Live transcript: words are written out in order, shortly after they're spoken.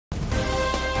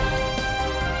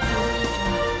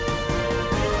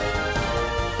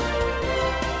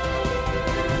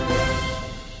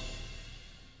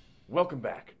Welcome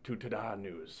back to TaDa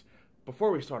News.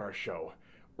 Before we start our show,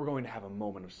 we're going to have a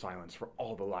moment of silence for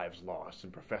all the lives lost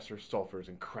in Professor Sulphur's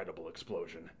incredible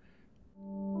explosion.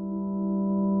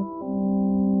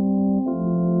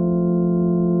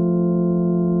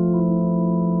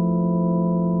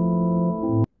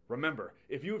 Remember,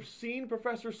 if you have seen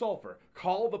Professor Sulphur,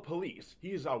 call the police. He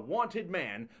is a wanted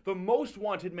man, the most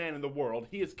wanted man in the world.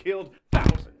 He has killed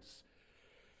thousands.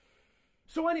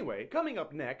 So anyway, coming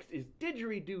up next is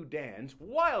Didgeridoo Dan's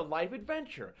Wildlife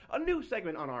Adventure, a new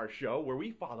segment on our show where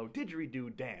we follow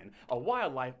Didgeridoo Dan, a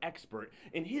wildlife expert,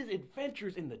 in his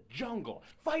adventures in the jungle,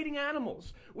 fighting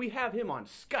animals. We have him on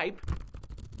Skype.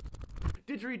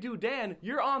 Didgeridoo Dan,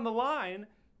 you're on the line.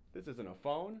 This isn't a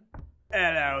phone.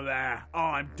 Hello there,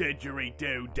 I'm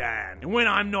Didgeridoo Dan, and when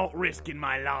I'm not risking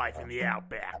my life in the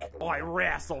outback, I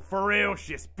wrestle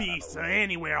ferocious beasts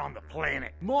anywhere on the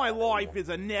planet. My life is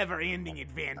a never-ending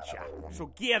adventure, so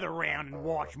gather around and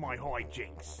watch my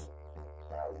hijinks.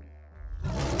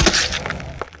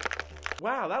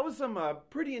 Wow, that was some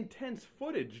pretty intense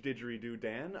footage, Didgeridoo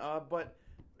Dan, but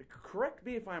correct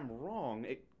me if I'm wrong,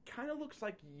 it kind of looks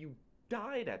like you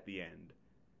died at the end.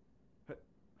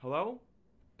 Hello?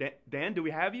 Dan, do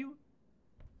we have you?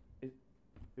 Did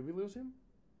we lose him?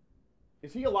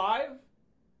 Is he alive?